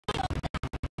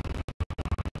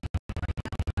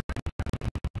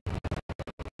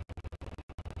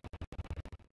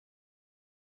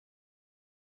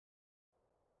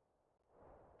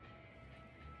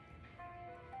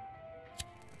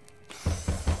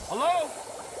Hello?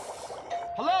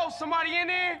 Hello? Somebody in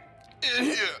there? In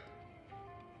here.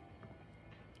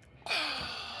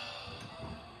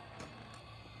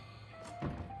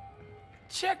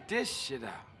 Check this shit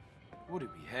out. What do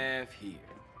we have here?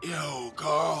 Yo,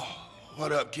 Carl.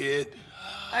 What up, kid?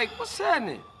 Hey, what's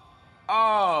happening?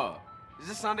 Is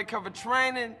this undercover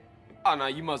training? Oh, no,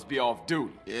 you must be off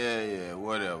duty. Yeah,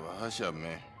 whatever. Hush up,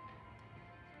 man.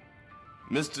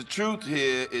 Mr. Truth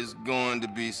here is going to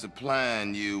be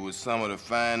supplying you with some of the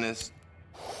finest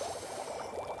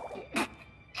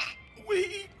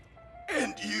weed,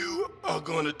 and you are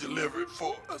going to deliver it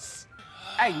for us.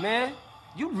 Hey, man,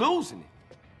 you losing it.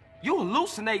 You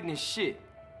hallucinating this shit.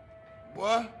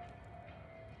 What?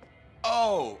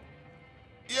 Oh.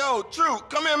 Yo, Truth,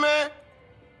 come here, man.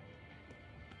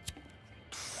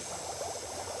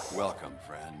 Welcome,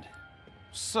 friend.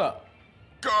 What's up?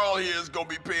 Carl here is gonna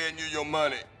be paying you your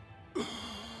money.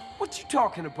 What you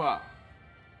talking about?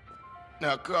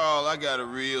 Now, Carl, I got a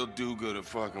real do-gooder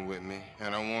fucking with me,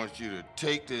 and I want you to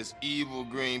take this evil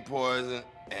green poison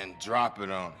and drop it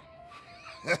on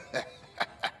him.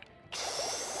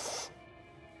 It's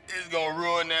gonna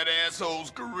ruin that asshole's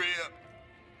career.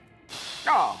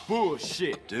 Ah,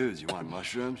 bullshit. Dudes, you want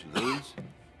mushrooms? Lose?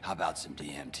 How about some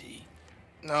DMT?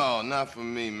 No, not for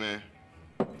me, man.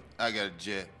 I got a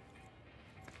jet.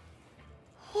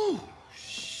 Whew,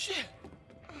 shit.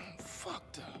 I'm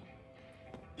fucked up.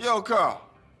 Yo, Carl,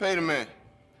 pay the man.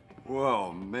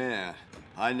 Whoa, man.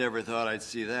 I never thought I'd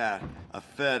see that. A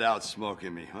Fed out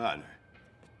smoking me.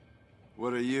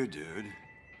 What are you, dude?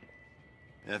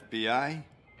 FBI?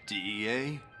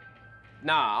 DEA?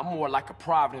 Nah, I'm more like a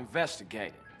private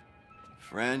investigator.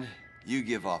 Friend, you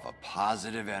give off a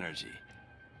positive energy.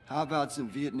 How about some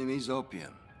Vietnamese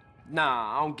opium?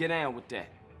 Nah, I don't get down with that.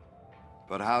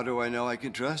 But how do I know I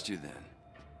can trust you then?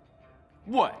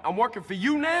 What, I'm working for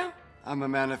you now? I'm a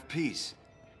man of peace.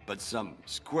 But some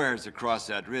squares across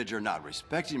that ridge are not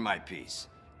respecting my peace.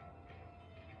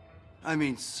 I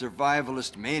mean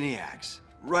survivalist maniacs,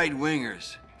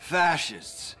 right-wingers,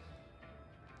 fascists.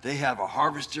 They have a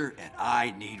harvester and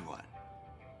I need one.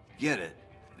 Get it,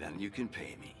 then you can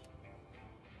pay me.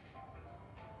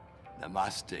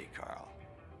 Namaste, Carl.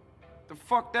 The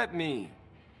fuck that mean?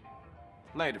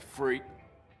 Later, freak.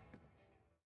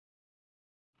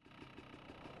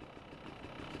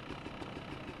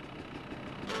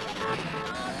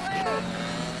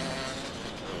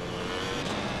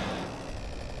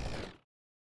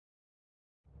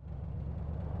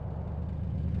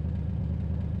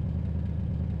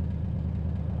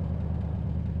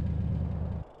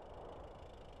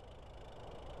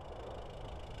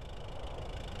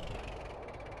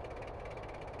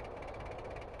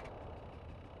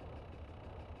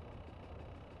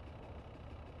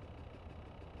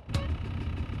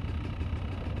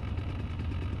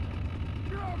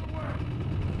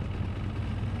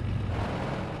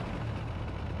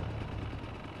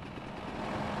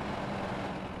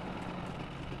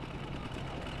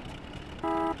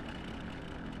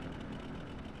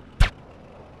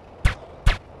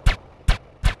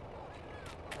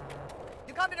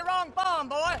 You got me the wrong bomb,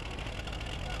 boy.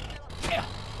 Yeah.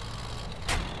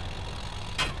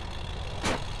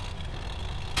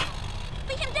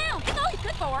 Beat him down. That's all he's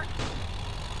good for.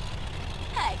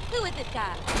 Hey, who is this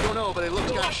guy? Don't know, but it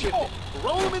looks kind of shifty.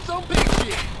 Roll him in some big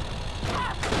shit.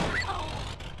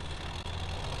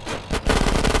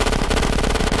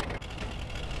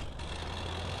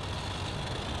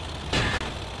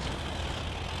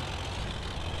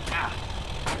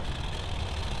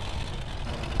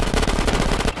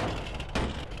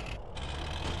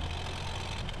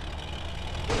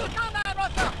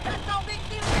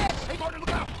 Hey, partner,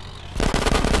 look out!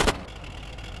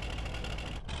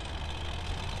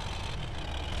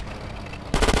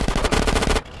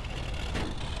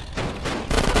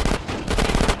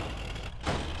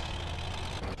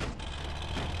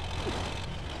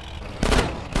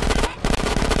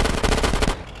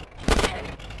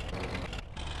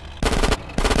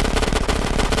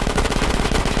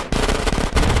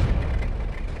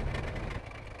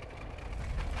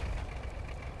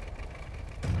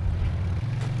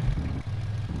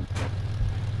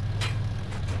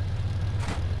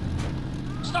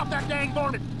 Stop that dang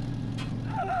varmint!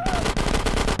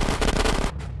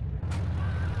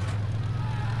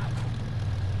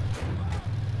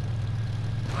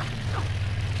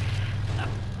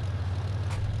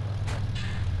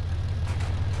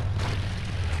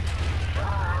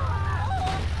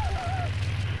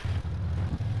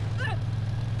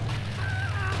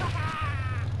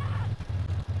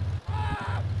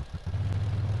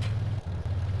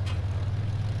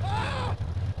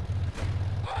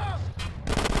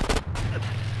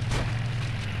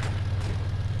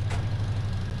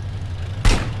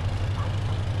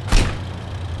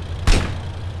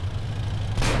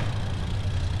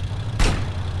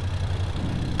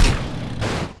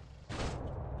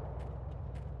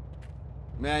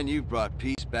 Man, you brought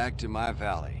peace back to my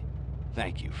valley.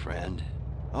 Thank you, friend.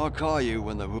 I'll call you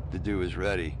when the whoop-de-doo is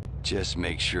ready. Just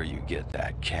make sure you get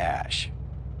that cash.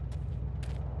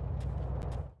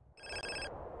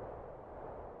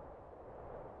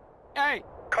 Hey,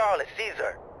 Carl, it's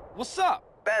Caesar. what's up?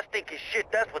 Bad stinking shit,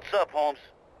 that's what's up, Holmes.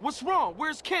 What's wrong?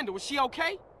 Where's Kendall? Is she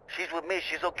okay? She's with me,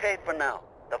 she's okay for now.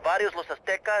 The Varios Los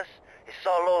Aztecas, it's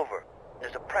all over.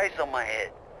 There's a price on my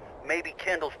head. Maybe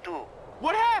Kendall's too.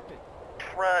 What happened?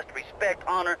 Trust, respect,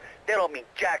 honor, they don't mean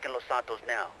jack in Los Santos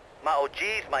now. My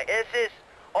OGs, my S's,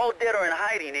 all dead or in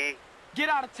hiding, eh? Get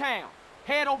out of town.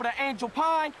 Head over to Angel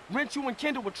Pine, rent you and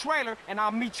Kendall a trailer, and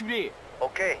I'll meet you there.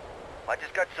 Okay, I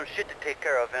just got some shit to take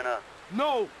care of, and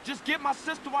No, just get my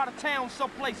sister out of town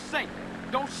someplace safe.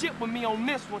 Don't shit with me on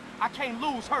this one. I can't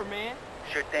lose her, man.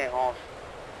 sure thing, Holmes.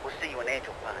 We'll see you in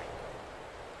Angel Pine.